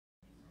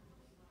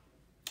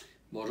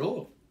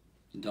Bonjour.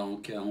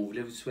 Donc, on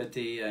voulait vous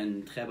souhaiter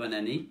une très bonne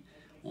année.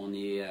 On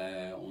est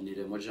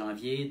le mois de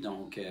janvier,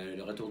 donc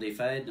le retour des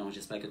fêtes. Donc,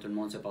 j'espère que tout le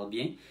monde se porte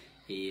bien.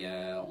 Et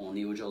on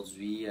est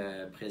aujourd'hui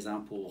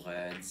présent pour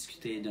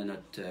discuter de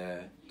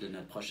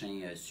notre prochain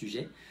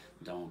sujet.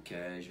 Donc,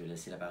 je vais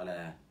laisser la parole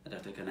à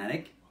Dr.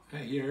 Konanec.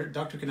 Hi, here,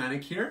 Dr.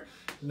 Konanec here.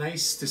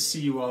 Nice to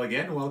see you all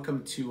again.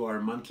 Welcome to our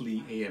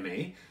monthly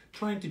AMA.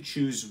 Trying to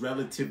choose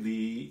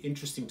relatively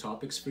interesting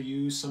topics for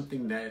you,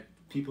 something that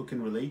people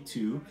can relate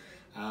to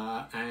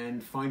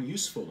and find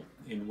useful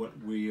in what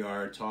we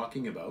are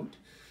talking about.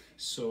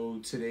 So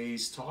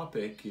today's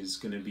topic is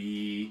going to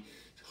be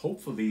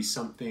hopefully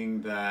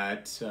something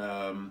that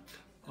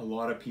a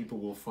lot of people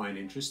will find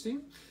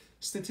interesting.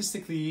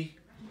 Statistically,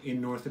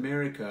 in North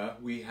America,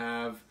 we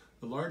have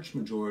a large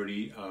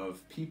majority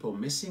of people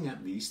missing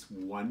at least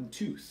one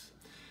tooth.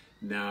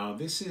 Now,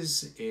 this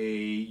is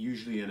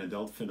usually an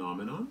adult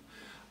phenomenon,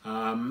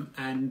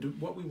 and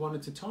what we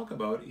wanted to talk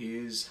about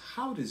is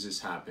how does this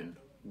happen?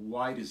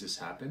 Why does this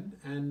happen?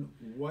 And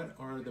what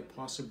are the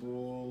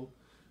possible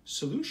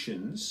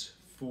solutions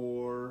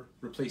for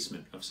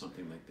replacement of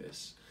something like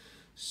this?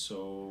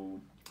 So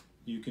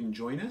you can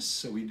join us.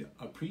 So we'd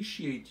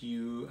appreciate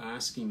you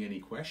asking any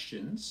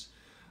questions.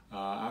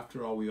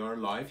 After all, we are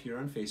live here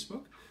on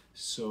Facebook.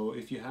 So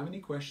if you have any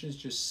questions,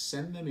 just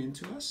send them in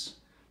to us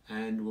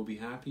and we'll be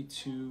happy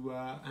to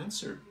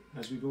answer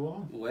as we go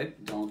along. Oui,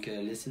 donc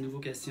laissez-nous vos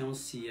questions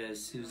si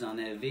vous en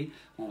avez.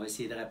 On va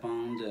essayer de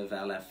répondre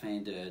vers la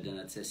fin de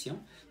notre session.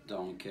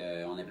 Donc,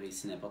 on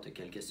apprécie n'importe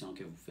quelle question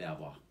que vous pouvez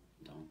avoir.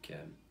 Donc,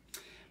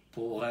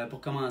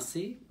 pour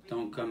commencer,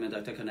 donc comme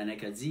Dr.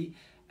 Konanec a dit,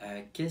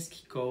 qu'est-ce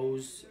qui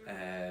cause,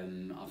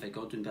 en fait,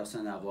 compte une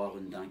personne à avoir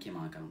une dent qui est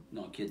manquante?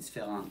 Donc, il y a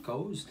différentes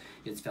causes,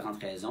 il y a différentes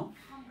raisons.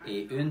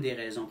 Et une des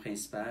raisons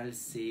principales,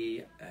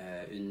 c'est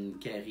une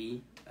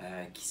carie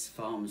qui se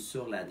forme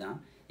sur la dent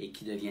et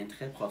qui devient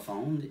très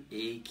profonde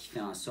et qui fait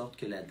en sorte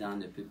que la dent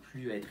ne peut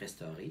plus être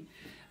restaurée.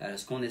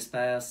 Ce qu'on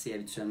espère, c'est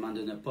habituellement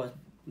de ne pas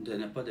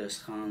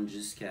se rendre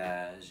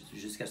jusqu'à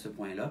ce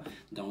point-là,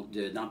 donc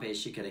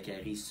d'empêcher que la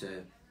carie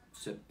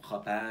se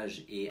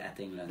propage et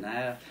atteigne le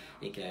nerf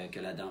et que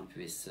la dent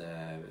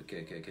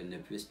ne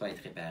puisse pas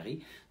être réparée.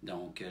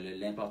 Donc,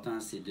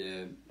 l'important, c'est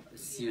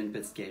si une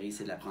petite carie,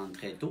 c'est de la prendre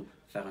très tôt,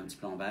 faire un petit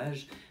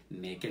plombage,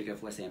 mais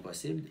quelquefois c'est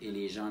impossible et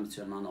les gens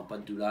habituellement n'ont pas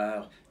de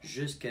douleur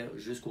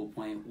jusqu'au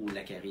point où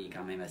la carie est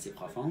quand même assez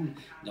profonde.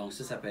 Donc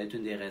ça peut être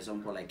une des raisons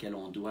pour laquelle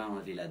on doit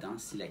enlever la dent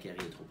si la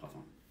carie est trop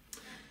profonde.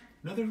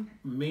 Another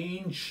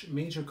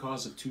major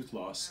cause of tooth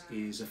loss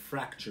is a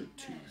fractured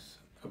tooth,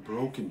 a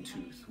broken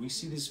tooth. We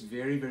see this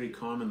very, very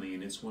commonly,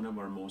 and it's one of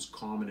our most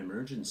common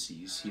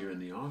emergencies here in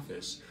the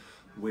office,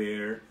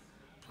 where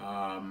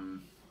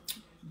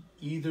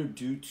either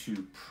due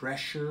to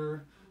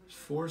pressure,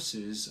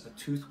 forces, a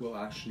tooth will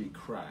actually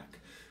crack.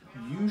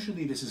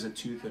 Usually this is a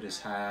tooth that has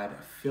had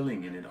a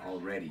filling in it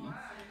already,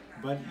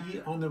 but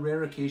on the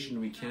rare occasion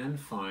we can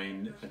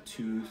find a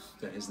tooth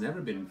that has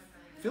never been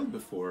filled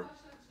before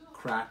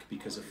crack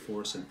because of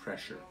force and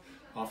pressure.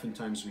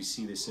 Oftentimes we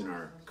see this in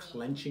our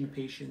clenching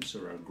patients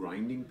or our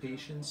grinding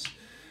patients,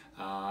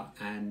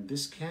 and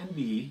this can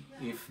be,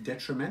 if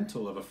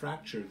detrimental of a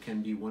fracture,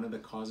 can be one of the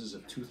causes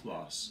of tooth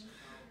loss.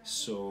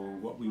 So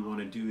what we want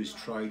to do is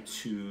try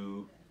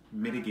to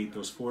mitigate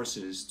those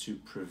forces to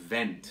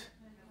prevent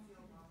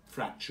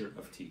fracture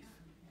of teeth.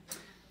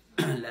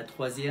 La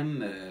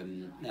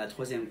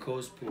troisième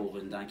cause pour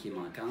une dent qui est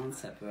manquante,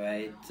 ça peut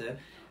être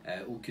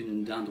ou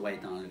qu'une dent doit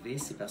être enlevée,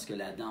 c'est parce que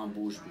la dent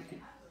bouge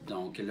beaucoup.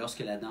 Donc,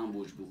 lorsque la dent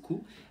bouge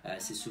beaucoup,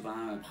 c'est souvent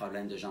un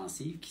problème de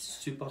gencive qui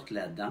supporte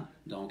la dent.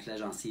 Donc, la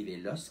gencive et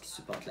l'os qui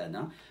supportent la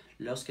dent.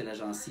 Lorsque la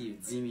gencive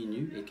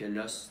diminue et que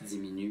l'os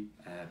diminue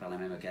par la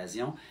même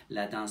occasion,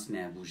 la dent se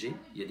met à bouger.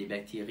 Il y a des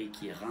bactéries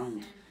qui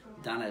rentrent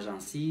dans la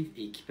gencive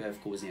et qui peuvent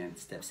causer un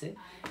petit abcès.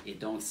 Et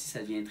donc, si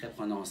ça devient très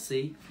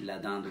prononcé, la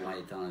dent doit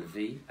être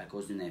enlevée à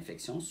cause d'une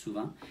infection,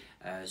 souvent.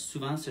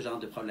 Souvent, ce genre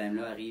de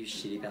problème-là arrive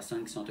chez les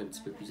personnes qui sont un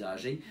petit peu plus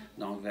âgées.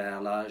 Donc,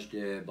 vers l'âge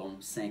de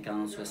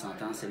 50,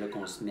 60 ans, c'est là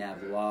qu'on se met à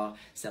voir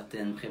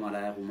certaines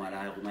prémolaires ou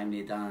molaires ou même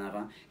les dents en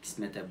avant qui se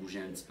mettent à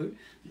bouger un petit peu.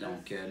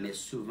 Donc, mais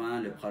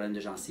souvent, le problème de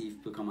gencive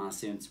peut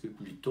commencer un petit peu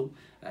plus tôt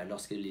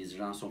lorsque les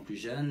gens sont plus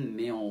jeunes,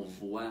 mais on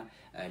voit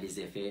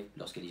les effets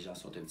lorsque les gens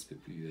sont un petit peu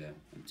plus vieux.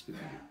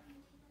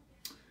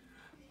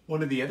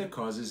 One of the other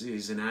causes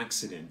is an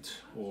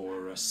accident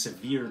or a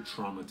severe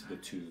trauma to the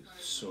tooth.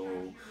 So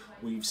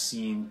we've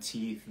seen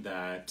teeth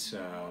that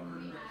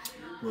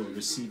will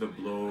receive a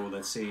blow,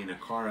 let's say in a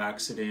car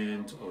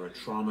accident or a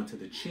trauma to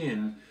the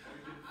chin,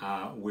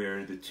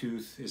 where the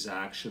tooth is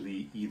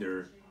actually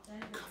either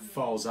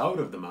falls out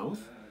of the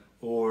mouth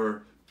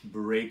or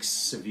breaks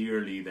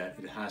severely that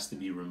it has to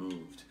be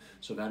removed.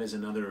 So that is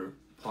another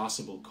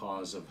possible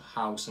cause of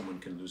how someone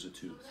can lose a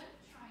tooth.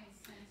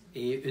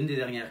 Et une des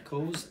dernières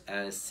causes,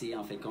 c'est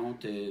en fait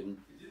compte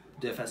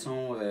de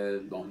façon,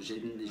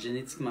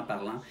 génétiquement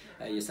parlant,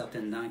 il y a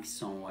certaines dents qui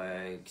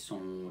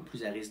sont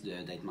plus à risque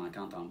d'être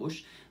manquantes en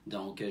bouche.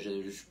 Donc,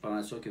 je suis pas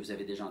mal sûr que vous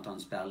avez déjà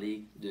entendu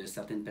parler de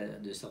certaines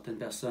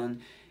personnes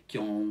qui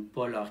n'ont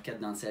pas leurs 4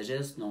 dents de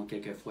sagesse. Donc,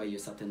 quelquefois, il y a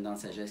certaines dents de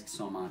sagesse qui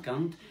sont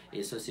manquantes.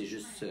 Et ça, c'est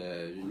juste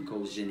une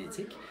cause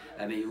génétique.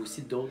 Mais il y a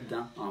aussi d'autres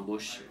dents en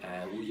bouche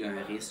où il y a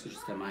un risque,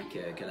 justement,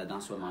 que la dent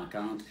soit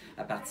manquante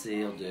à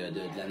partir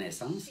de la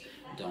naissance.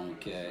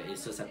 Donc, et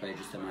ça peut être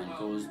justement une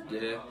cause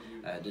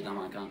de dents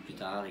manquantes plus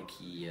tard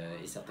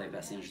et certains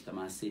patients,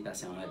 justement, ces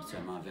patients-là,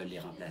 habituellement, veulent les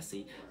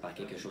remplacer par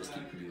quelque chose qui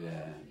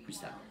est plus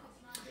stable.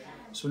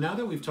 So now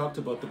that we've talked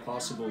about the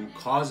possible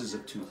causes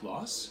of tooth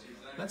loss,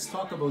 let's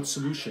talk about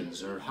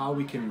solutions or how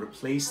we can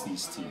replace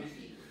these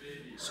teeth.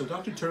 So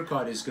Dr.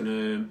 Turcotte is going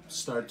to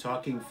start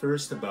talking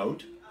first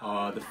about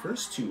the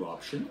first 2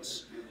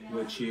 options,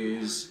 which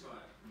is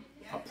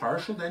a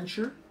partial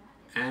denture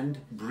and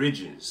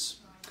bridges.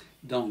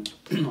 Donc,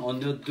 on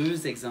a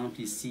 2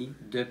 exemples ici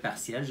de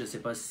partiels. Je ne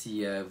sais pas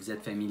si vous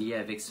êtes familier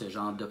avec ce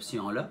genre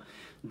d'option-là.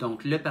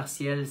 Donc, le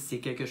partiel, c'est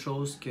quelque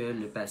chose que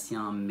le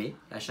patient met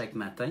à chaque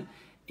matin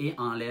et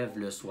enlève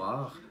le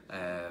soir.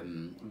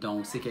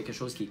 Donc, c'est quelque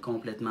chose qui est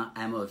complètement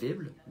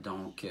amovible.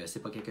 Donc,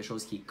 c'est pas quelque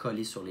chose qui est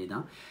collé sur les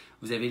dents.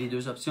 Vous avez les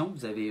 2 options.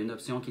 Vous avez une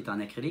option qui est en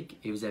acrylique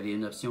et vous avez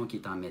une option qui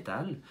est en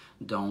métal.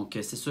 Donc,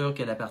 c'est sûr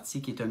que la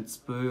partie qui est un petit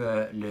peu...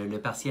 le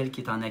partiel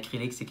qui est en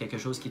acrylique, c'est quelque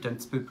chose qui est un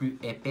petit peu plus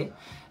épais,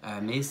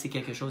 mais c'est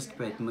quelque chose qui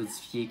peut être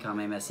modifié quand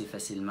même assez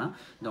facilement.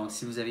 Donc,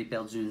 si vous avez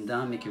perdu une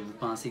dent, mais que vous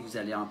pensez que vous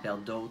allez en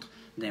perdre d'autres,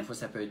 des fois,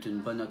 ça peut être une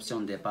bonne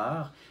option de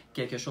départ.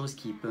 Quelque chose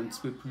qui est un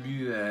petit peu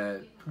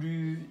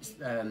plus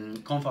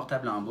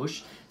confortable en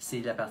bouche,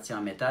 c'est la partie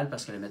en métal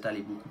parce que le métal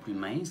est beaucoup plus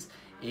mince.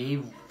 Et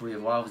vous pouvez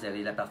voir, vous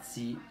avez la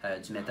partie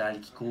du métal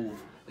qui couvre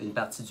une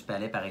partie du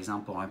palais, par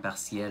exemple, pour un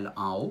partiel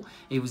en haut.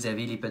 Et vous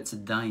avez les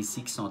petites dents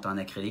ici qui sont en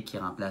acrylique qui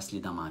remplacent les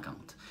dents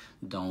manquantes.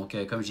 Donc,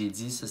 comme j'ai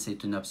dit, ça,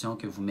 c'est une option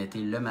que vous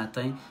mettez le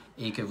matin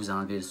et que vous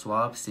enlevez le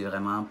soir. C'est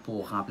vraiment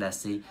pour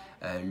remplacer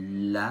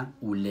la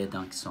ou les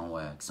dents qui sont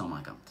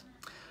manquantes.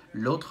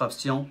 L'autre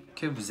option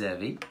que vous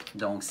avez,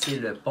 donc c'est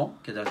le pont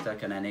que Dr.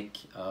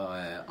 Konanec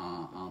a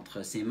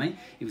entre ses mains.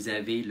 Et vous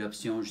avez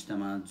l'option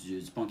justement du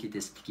pont qui est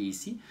expliqué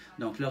ici.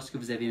 Donc lorsque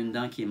vous avez une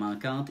dent qui est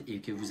manquante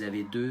et que vous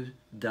avez 2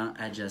 dents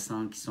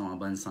adjacentes qui sont en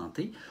bonne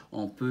santé,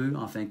 on peut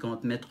en fin de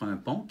compte mettre un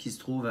pont qui se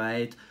trouve à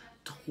être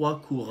 3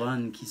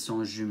 couronnes qui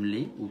sont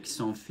jumelées ou qui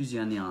sont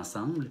fusionnées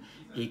ensemble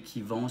et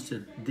qui vont se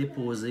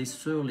déposer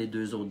sur les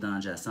 2 autres dents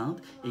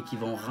adjacentes et qui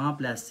vont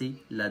remplacer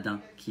la dent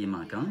qui est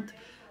manquante.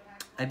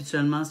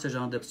 Habituellement, ce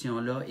genre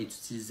d'option-là est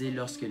utilisé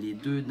lorsque les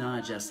 2 dents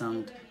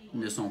adjacentes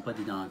ne sont pas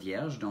des dents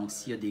vierges, donc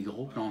s'il y a des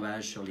gros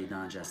plombages sur les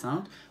dents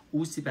adjacentes,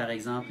 ou si par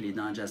exemple les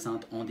dents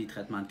adjacentes ont des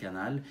traitements de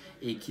canal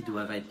et qui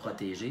doivent être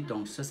protégés,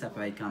 donc ça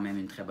peut être quand même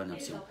une très bonne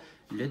option.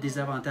 Le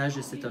désavantage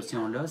de cette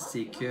option-là,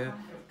 c'est que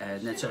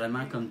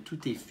naturellement, comme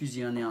tout est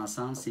fusionné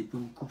ensemble, c'est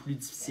beaucoup plus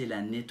difficile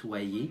à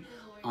nettoyer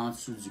en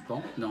dessous du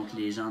pont. Donc,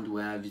 les gens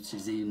doivent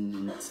utiliser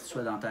une petite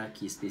soie dentaire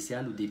qui est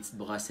spéciale ou des petites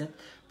brossettes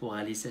pour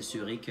aller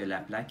s'assurer que la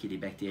plaque et les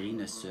bactéries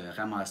ne se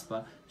ramassent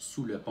pas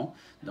sous le pont.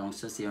 Donc,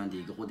 ça, c'est un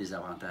des gros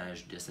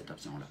désavantages de cette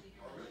option-là.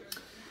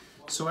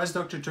 So as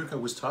Dr.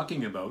 Turcotte was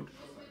talking about,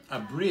 a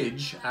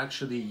bridge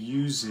actually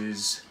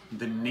uses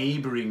the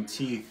neighboring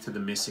teeth to the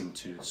missing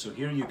tooth. So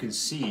here you can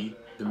see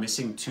the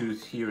missing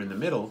tooth here in the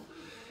middle,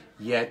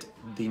 yet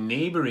the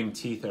neighboring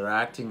teeth are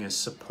acting as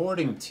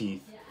supporting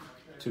teeth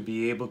to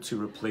be able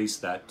to replace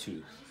that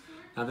tooth.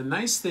 Now the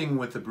nice thing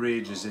with the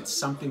bridge is it's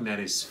something that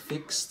is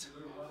fixed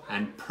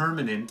and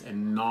permanent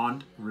and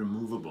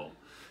non-removable.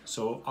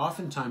 So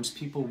oftentimes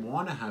people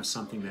want to have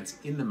something that's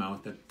in the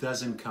mouth that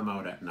doesn't come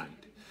out at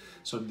night.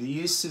 So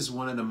this is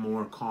one of the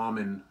more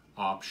common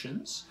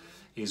options,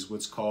 is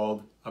what's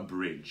called a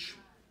bridge,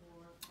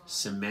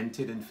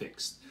 cemented and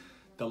fixed.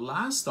 The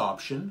last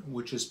option,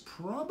 which is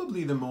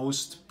probably the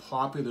most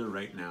popular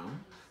right now,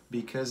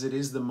 because it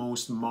is the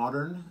most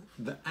modern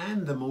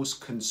and the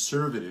most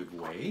conservative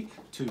way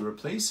to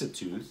replace a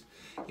tooth,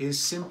 is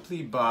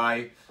simply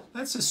by,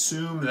 let's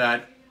assume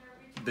that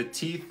the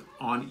teeth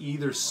on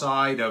either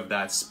side of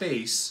that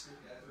space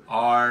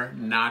are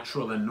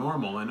natural and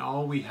normal, and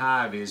all we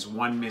have is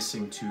one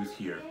missing tooth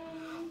here.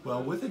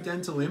 Well, with a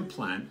dental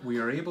implant, we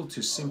are able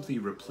to simply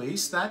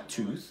replace that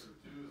tooth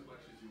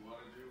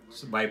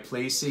by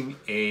placing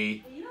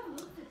a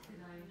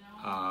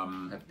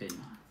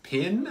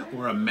pin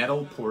or a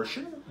metal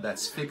portion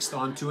that's fixed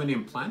onto an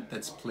implant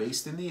that's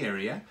placed in the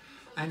area,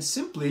 and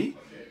simply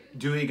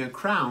doing a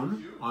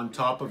crown on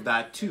top of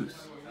that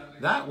tooth.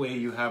 That way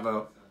you have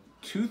a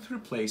tooth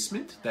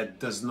replacement that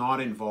does not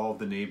involve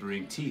the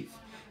neighboring teeth.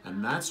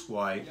 And that's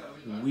why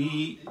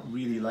we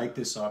really like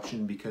this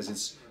option, because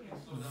it's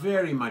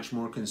very much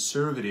more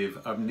conservative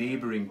of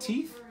neighboring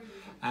teeth.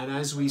 And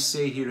as we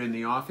say here in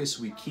the office,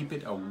 we keep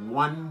it a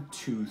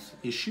 1-tooth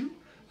issue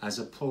as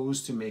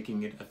opposed to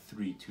making it a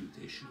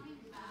 3-tooth issue.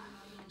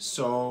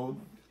 So,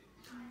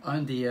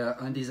 un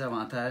des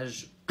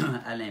avantages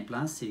à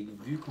l'implant, c'est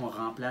que vu qu'on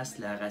remplace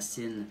la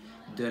racine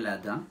de la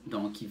dent,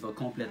 donc il va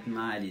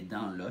complètement aller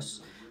dans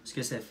l'os, ce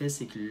que ça fait,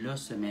 c'est que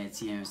l'os se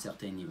maintient à un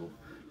certain niveau.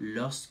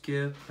 Lorsque,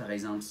 par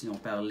exemple, si on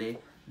parlait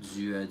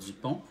du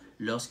pont,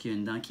 lorsqu'il y a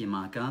une dent qui est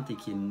manquante et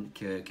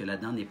que la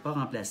dent n'est pas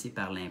remplacée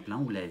par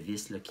l'implant ou la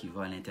vis là, qui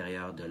va à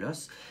l'intérieur de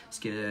l'os,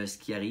 ce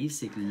qui arrive,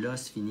 c'est que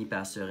l'os finit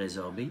par se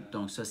résorber.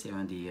 Donc ça, c'est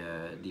un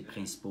des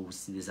principaux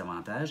aussi des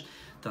avantages.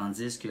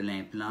 Tandis que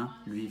l'implant,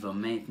 lui, va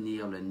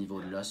maintenir le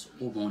niveau de l'os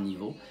au bon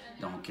niveau.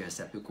 Donc,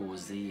 ça peut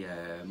causer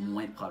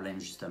moins de problèmes,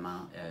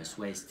 justement,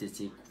 soit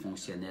esthétiques ou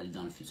fonctionnels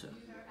dans le futur.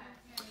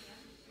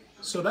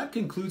 So that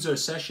concludes our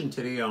session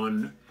today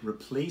on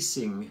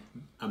replacing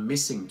a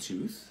missing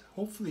tooth.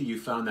 Hopefully you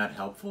found that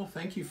helpful.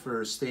 Thank you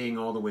for staying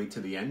all the way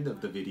to the end of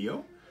the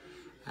video.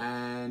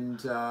 And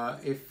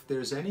if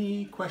there's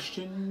any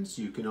questions,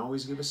 you can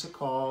always give us a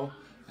call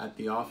at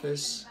the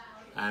office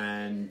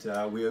and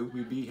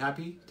we'd be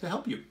happy to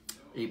help you.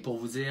 Et pour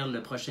vous dire,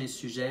 le prochain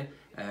sujet,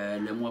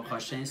 le mois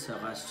prochain,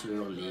 sera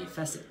sur les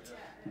facettes.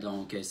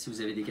 Donc, si vous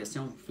avez des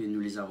questions, vous pouvez nous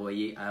les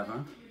envoyer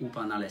avant ou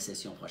pendant la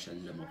session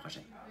prochaine, le mois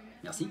prochain.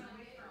 Merci.